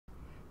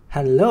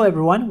Hello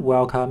everyone,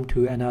 welcome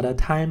to another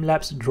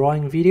time-lapse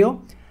drawing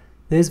video.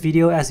 This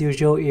video, as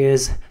usual,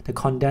 is the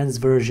condensed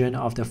version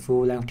of the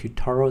full-length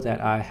tutorial that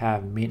I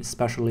have made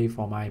specially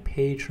for my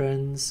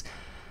patrons.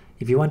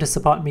 If you want to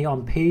support me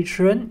on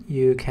Patreon,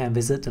 you can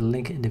visit the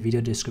link in the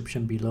video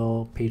description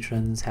below.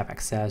 Patrons have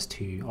access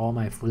to all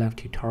my full-length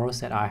tutorials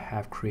that I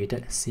have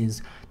created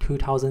since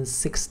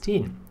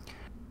 2016.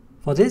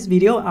 For this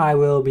video, I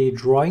will be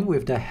drawing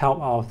with the help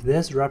of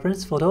this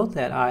reference photo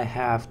that I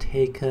have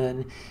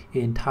taken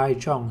in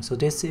Taichung. So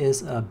this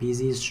is a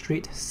busy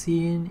street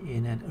scene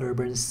in an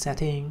urban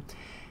setting,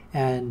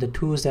 and the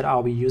tools that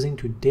I'll be using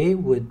today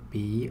would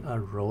be a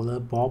roller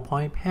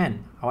ballpoint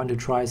pen. I want to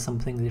try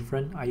something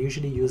different. I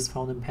usually use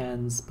fountain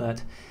pens,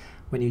 but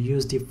when you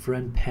use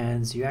different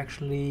pens, you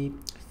actually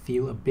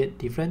feel a bit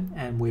different,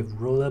 and with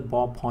roller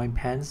ballpoint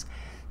pens,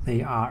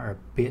 they are a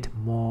bit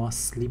more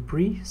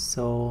slippery,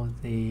 so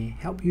they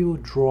help you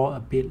draw a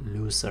bit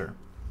looser.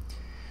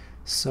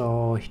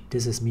 So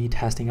this is me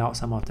testing out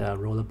some of the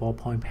roller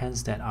ballpoint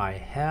pens that I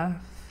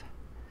have.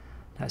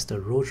 That's the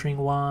rotring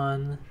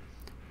one.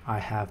 I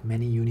have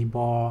many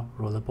uniball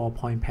roller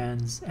ballpoint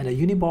pens, and the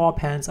uniball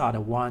pens are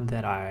the one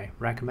that I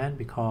recommend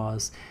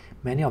because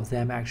many of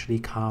them actually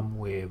come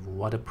with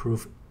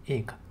waterproof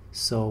ink.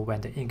 So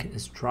when the ink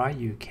is dry,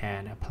 you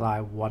can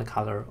apply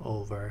watercolor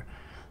over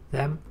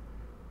them.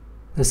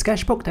 The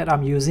sketchbook that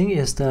I'm using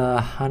is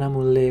the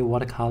Hanamule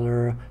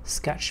watercolor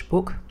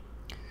sketchbook.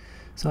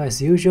 So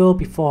as usual,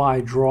 before I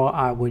draw,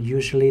 I would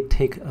usually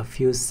take a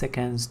few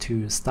seconds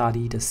to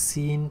study the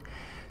scene,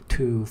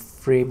 to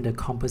frame the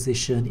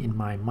composition in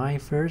my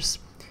mind first.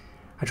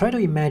 I try to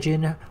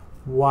imagine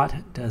what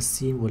the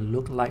scene would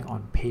look like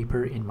on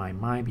paper in my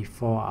mind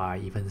before I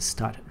even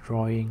start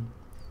drawing.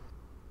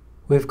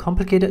 With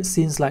complicated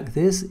scenes like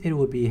this, it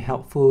would be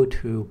helpful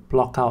to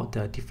block out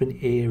the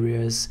different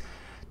areas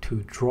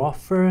to draw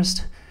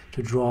first,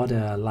 to draw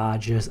the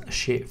largest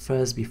shape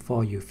first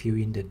before you fill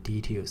in the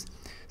details.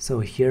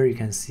 So here you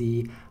can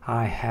see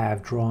I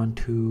have drawn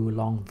two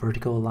long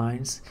vertical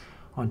lines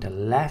on the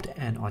left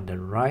and on the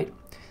right.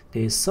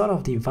 They sort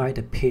of divide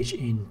the page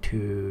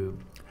into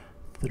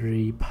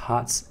three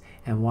parts,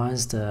 and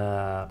once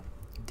the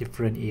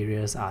different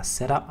areas are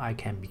set up, I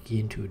can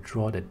begin to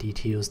draw the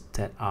details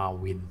that are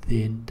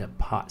within the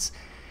parts.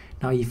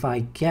 Now if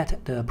I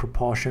get the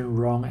proportion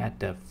wrong at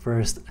the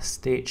first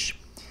stage,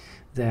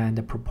 then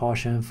the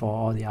proportion for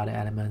all the other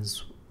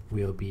elements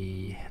will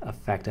be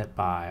affected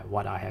by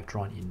what I have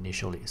drawn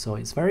initially. So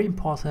it's very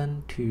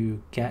important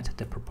to get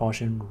the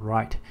proportion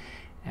right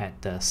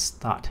at the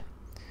start.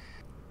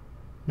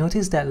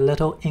 Notice that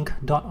little ink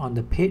dot on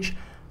the page.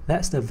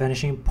 That's the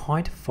vanishing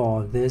point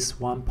for this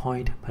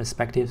one-point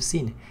perspective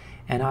scene,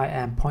 and I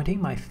am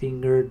pointing my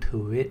finger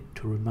to it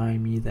to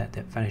remind me that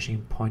the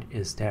vanishing point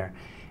is there.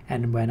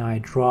 And when I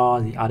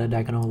draw the other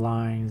diagonal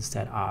lines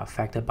that are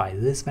affected by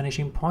this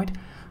vanishing point,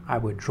 I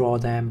will draw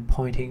them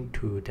pointing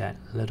to that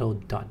little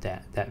dot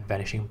there, that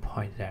vanishing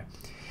point there.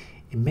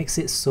 It makes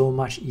it so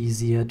much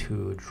easier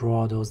to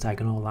draw those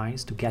diagonal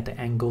lines, to get the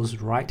angles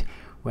right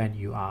when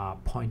you are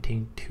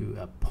pointing to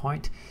a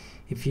point.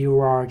 If you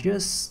are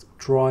just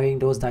drawing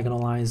those diagonal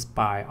lines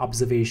by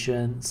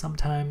observation,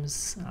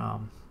 sometimes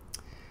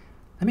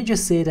let me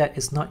just say that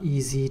it's not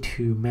easy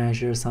to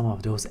measure some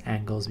of those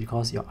angles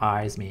because your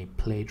eyes may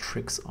play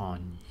tricks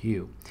on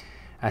you,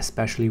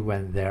 especially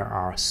when there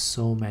are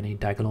so many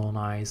diagonal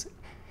lines,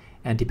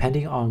 and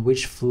depending on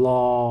which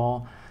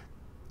floor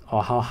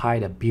or how high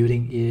the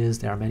building is,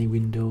 there are many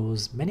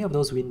windows. Many of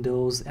those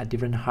windows at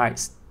different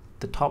heights,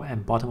 the top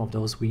and bottom of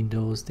those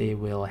windows, they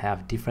will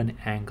have different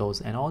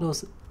angles, and all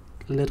those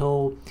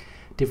little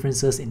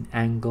differences in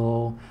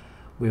angle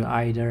will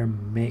either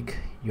make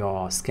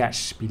your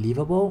sketch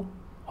believable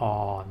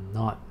or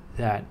not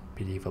that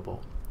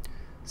believable.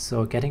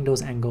 So getting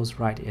those angles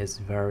right is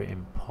very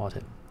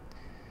important.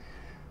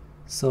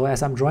 So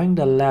as I'm drawing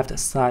the left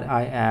side,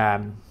 I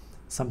am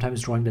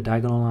sometimes drawing the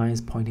diagonal lines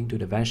pointing to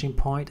the vanishing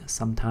point.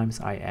 Sometimes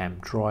I am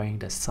drawing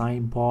the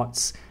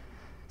signboards.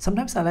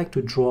 Sometimes I like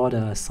to draw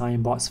the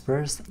signboards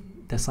first,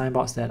 the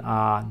signboards that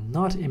are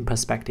not in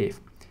perspective.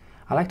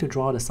 I like to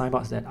draw the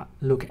signboards that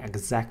look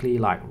exactly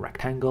like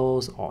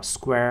rectangles or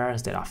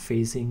squares that are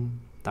facing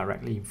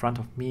directly in front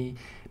of me,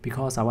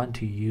 because I want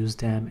to use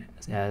them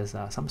as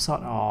some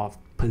sort of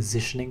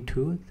positioning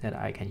tool that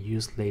I can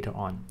use later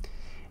on.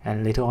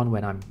 And later on,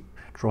 when I'm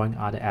drawing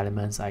other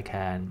elements, I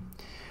can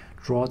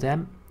draw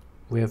them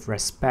with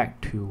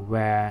respect to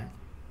where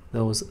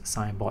those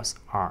signboards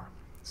are.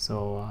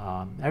 So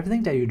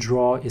everything that you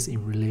draw is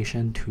in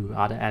relation to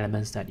other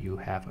elements that you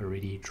have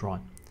already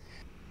drawn.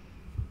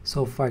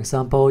 So for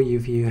example,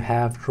 if you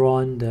have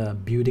drawn the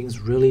buildings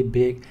really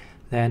big,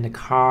 then the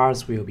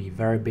cars will be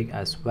very big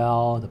as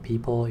well, the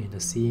people in the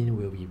scene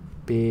will be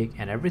big,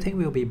 and everything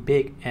will be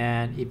big.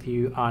 And if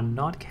you are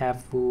not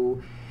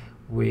careful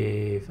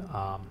with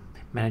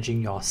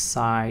managing your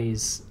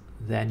size,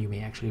 then you may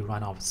actually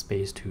run out of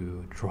space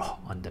to draw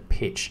on the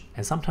page.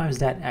 And sometimes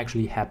that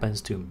actually happens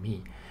to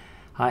me.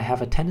 I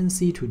have a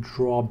tendency to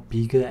draw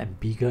bigger and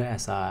bigger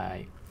as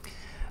I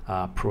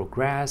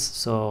progress.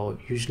 So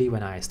usually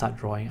when I start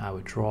drawing, I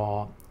would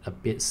draw a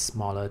bit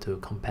smaller to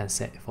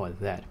compensate for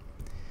that.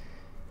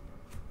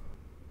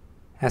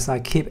 As I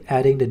keep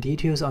adding the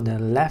details on the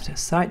left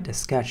side, the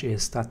sketch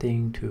is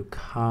starting to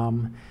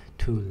come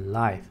to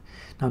life.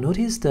 Now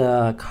notice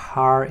the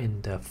car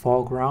in the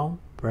foreground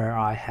where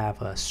I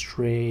have a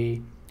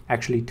stray,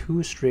 actually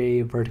two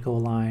stray vertical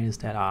lines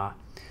that are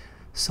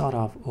sort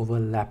of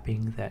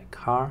overlapping that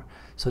car.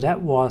 So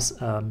that was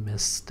a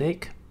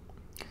mistake.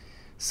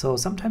 So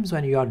sometimes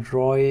when you are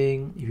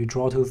drawing, if you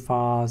draw too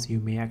fast, you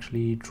may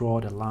actually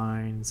draw the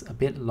lines a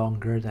bit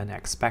longer than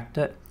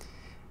expected.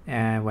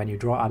 And when you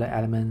draw other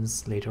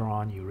elements later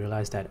on, you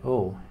realize that,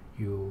 oh,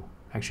 you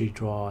actually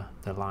draw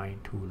the line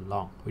too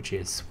long, which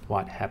is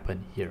what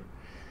happened here.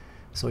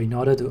 So in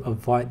order to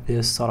avoid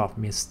this sort of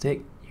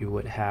mistake, you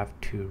would have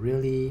to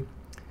really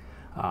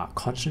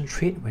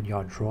concentrate when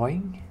you're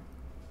drawing.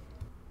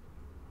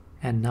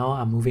 And now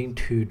I'm moving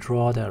to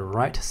draw the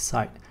right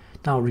side.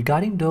 Now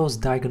regarding those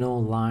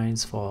diagonal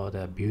lines for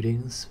the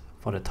buildings,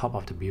 for the top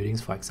of the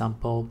buildings, for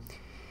example,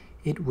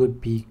 it would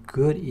be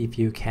good if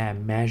you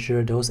can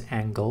measure those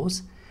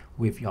angles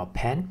with your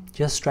pen.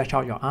 Just stretch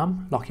out your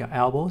arm, lock your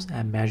elbows,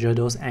 and measure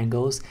those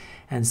angles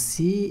and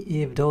see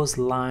if those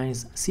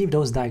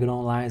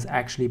diagonal lines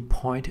actually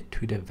point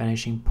to the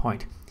vanishing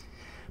point.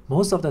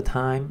 Most of the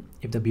time,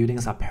 if the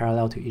buildings are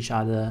parallel to each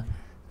other,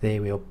 they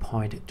will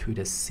point to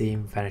the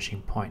same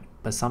vanishing point.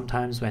 But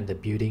sometimes when the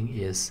building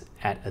is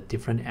at a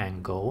different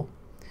angle,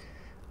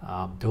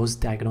 those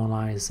diagonal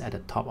lines at the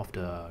top of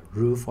the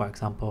roof, for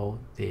example,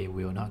 they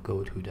will not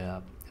go to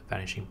the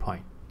vanishing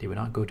point. They will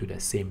not go to the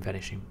same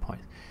vanishing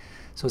point.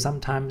 So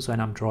sometimes when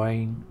I'm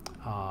drawing,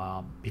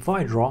 before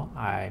I draw,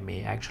 I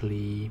may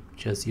actually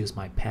just use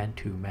my pen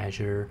to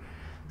measure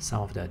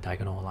some of the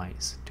diagonal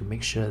lines to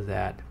make sure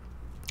that,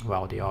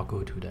 well, they all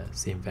go to the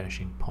same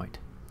vanishing point.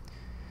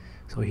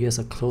 So here's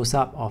a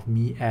close-up of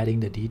me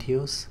adding the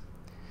details.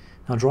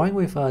 Now drawing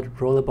with a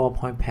roller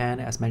ballpoint pen,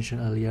 as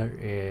mentioned earlier,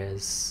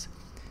 is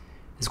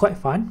quite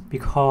fun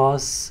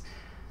because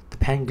the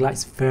pen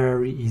glides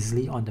very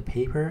easily on the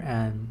paper,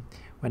 and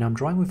when I'm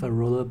drawing with a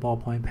roller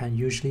ballpoint pen,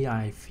 usually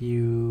I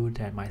feel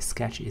that my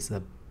sketch is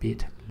a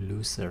bit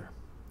looser.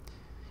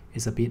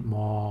 It's a bit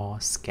more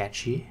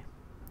sketchy.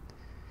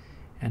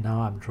 And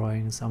now I'm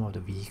drawing some of the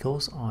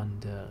vehicles on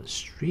the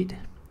street.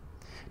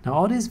 Now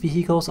all these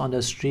vehicles on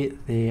the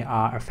street, they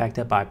are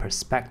affected by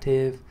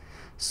perspective.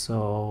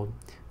 So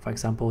for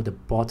example, the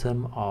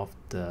bottom of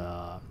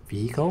the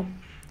vehicle,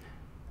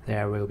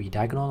 there will be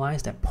diagonal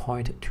lines that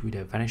point to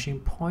the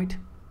vanishing point.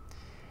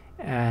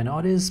 And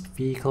all these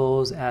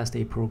vehicles, as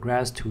they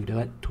progress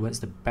towards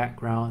the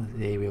background,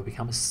 they will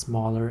become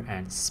smaller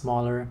and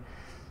smaller.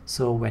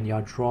 So when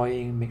you're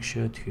drawing, make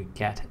sure to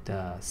get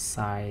the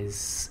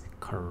size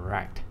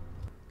correct.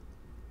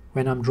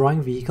 When I'm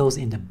drawing vehicles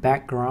in the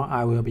background,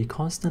 I will be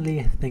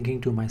constantly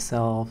thinking to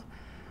myself,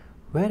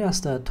 where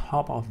does the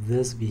top of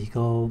this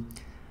vehicle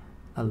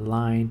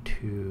align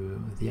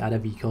to the other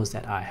vehicles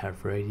that I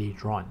have already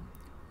drawn?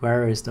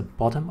 Where is the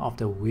bottom of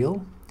the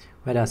wheel?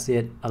 Where does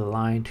it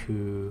align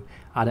to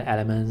other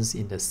elements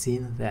in the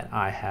scene that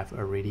I have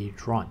already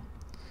drawn?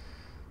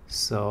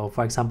 So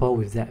for example,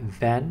 with that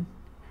van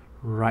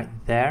right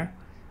there,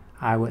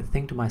 I would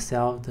think to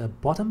myself, the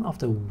bottom of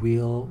the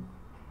wheel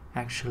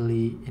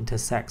actually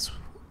intersects,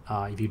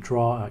 if you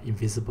draw an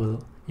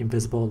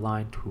invisible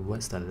line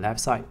towards the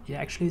left side, it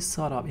actually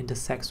sort of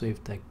intersects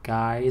with the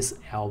guy's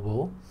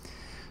elbow.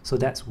 So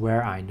that's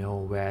where I know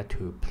where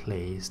to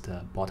place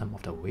the bottom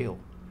of the wheel.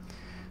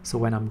 So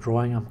when I'm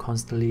drawing, I'm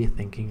constantly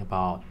thinking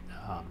about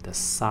the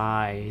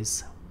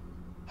size,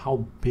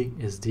 how big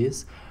is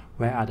this,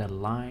 where are the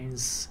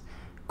lines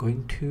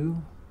going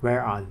to,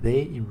 where are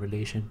they in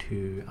relation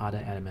to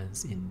other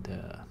elements in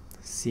the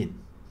scene.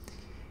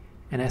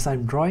 And as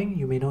I'm drawing,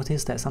 you may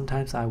notice that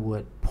sometimes I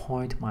would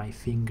point my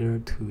finger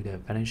to the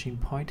vanishing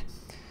point.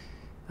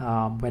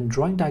 When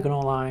drawing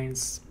diagonal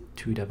lines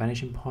to the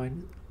vanishing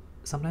point,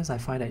 sometimes I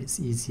find that it's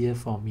easier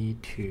for me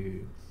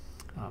to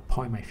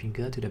point my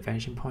finger to the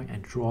vanishing point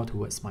and draw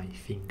towards my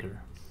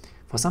finger.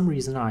 For some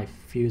reason, I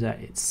feel that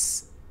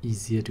it's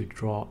easier to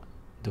draw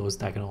those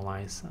diagonal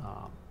lines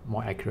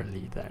more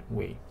accurately that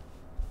way.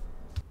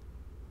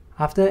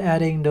 After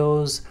adding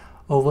those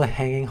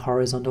overhanging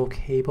horizontal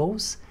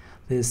cables,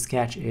 this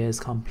sketch is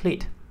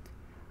complete.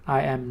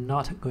 I am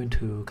not going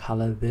to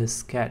color this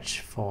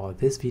sketch for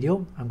this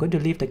video. I'm going to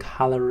leave the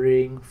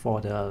coloring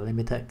for the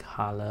limited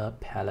color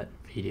palette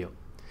video.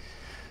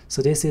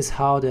 So this is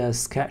how the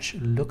sketch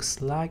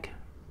looks like.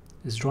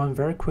 It's drawn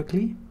very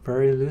quickly,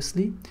 very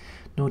loosely.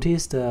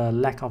 Notice the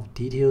lack of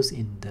details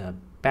in the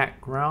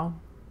background.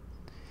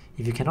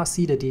 If you cannot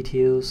see the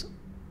details,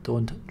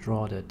 don't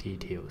draw the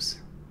details.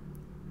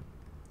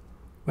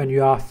 When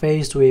you are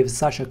faced with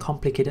such a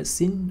complicated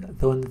scene,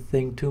 don't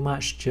think too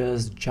much,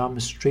 just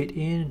jump straight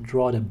in,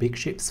 draw the big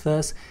shapes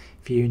first,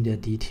 fill in the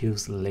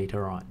details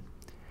later on.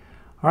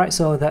 Alright,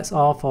 so that's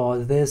all for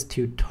this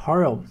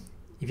tutorial.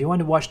 If you want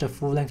to watch the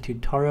full-length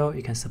tutorial,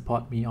 you can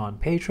support me on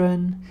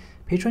Patreon.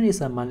 Patreon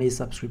is a monthly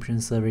subscription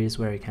service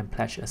where you can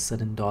pledge a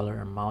certain dollar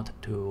amount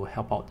to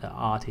help out the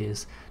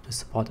artists, to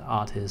support the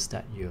artists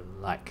that you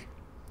like.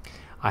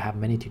 I have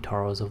many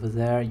tutorials over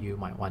there. You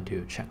might want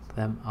to check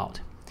them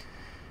out.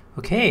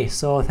 Okay,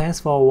 so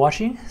thanks for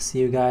watching. See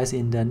you guys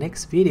in the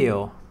next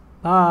video.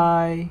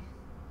 Bye!